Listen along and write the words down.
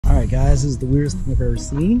Alright guys, this is the weirdest thing I've ever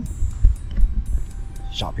seen.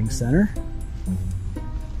 Shopping center.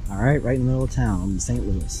 Alright, right in the middle of town in St.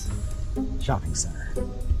 Louis. Shopping center. I'll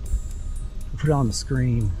put it on the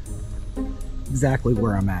screen exactly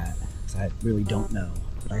where I'm at, because I really don't know.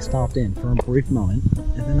 But I stopped in for a brief moment,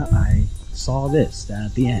 and then I saw this down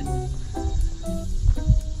at the end.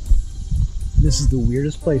 This is the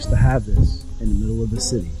weirdest place to have this in the middle of the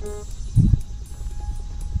city.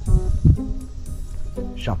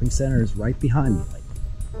 Shopping center is right behind me, like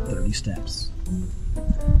 30 steps.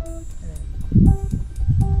 And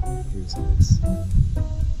here's this.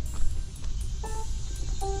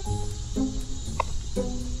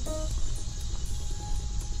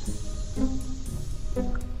 A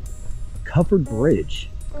covered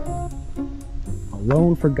bridge. A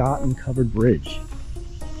lone forgotten covered bridge.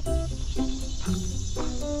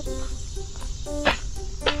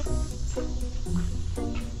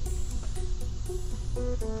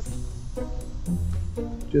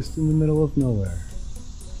 Just in the middle of nowhere.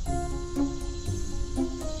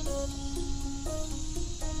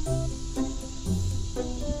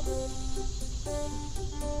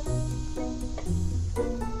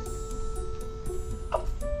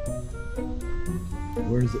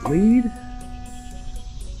 Where does it lead?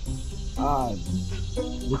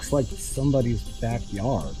 Looks like somebody's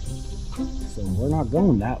backyard. So we're not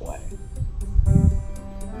going that way.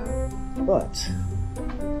 But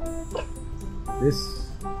this is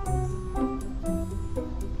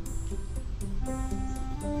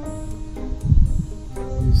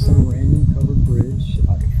some random covered bridge. If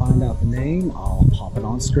I can find out the name, I'll pop it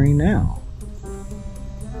on screen now.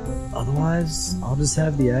 Otherwise, I'll just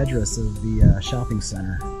have the address of the shopping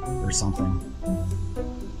center or something.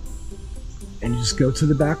 And you just go to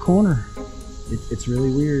the back corner. It's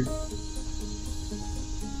really weird.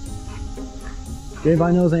 If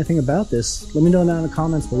anybody knows anything about this, let me know down in the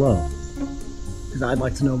comments below. Because I'd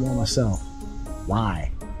like to know more myself.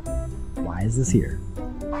 Why? Why is this here?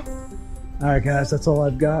 Alright guys, that's all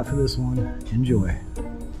I've got for this one. Enjoy.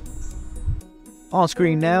 On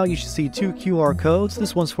screen now, you should see 2 QR codes.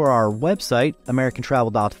 This one's for our website,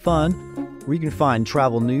 americantravel.fun, where you can find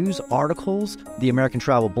travel news, articles, the American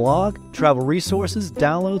Travel blog, travel resources,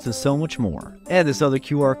 downloads, and so much more. And this other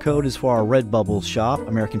QR code is for our Redbubble shop,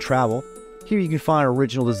 American Travel. Here you can find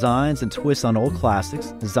original designs and twists on old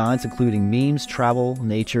classics, designs including memes, travel,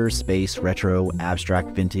 nature, space, retro, abstract,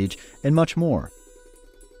 vintage, and much more.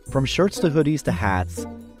 From shirts to hoodies to hats,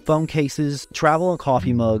 phone cases, travel and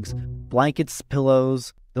coffee mugs, blankets,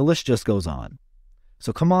 pillows, the list just goes on.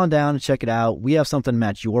 So come on down and check it out. We have something to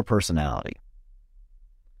match your personality.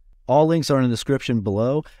 All links are in the description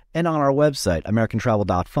below and on our website,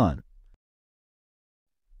 americantravel.fun.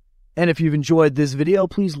 And if you've enjoyed this video,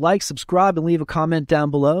 please like, subscribe, and leave a comment down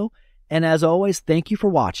below. And as always, thank you for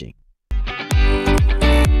watching.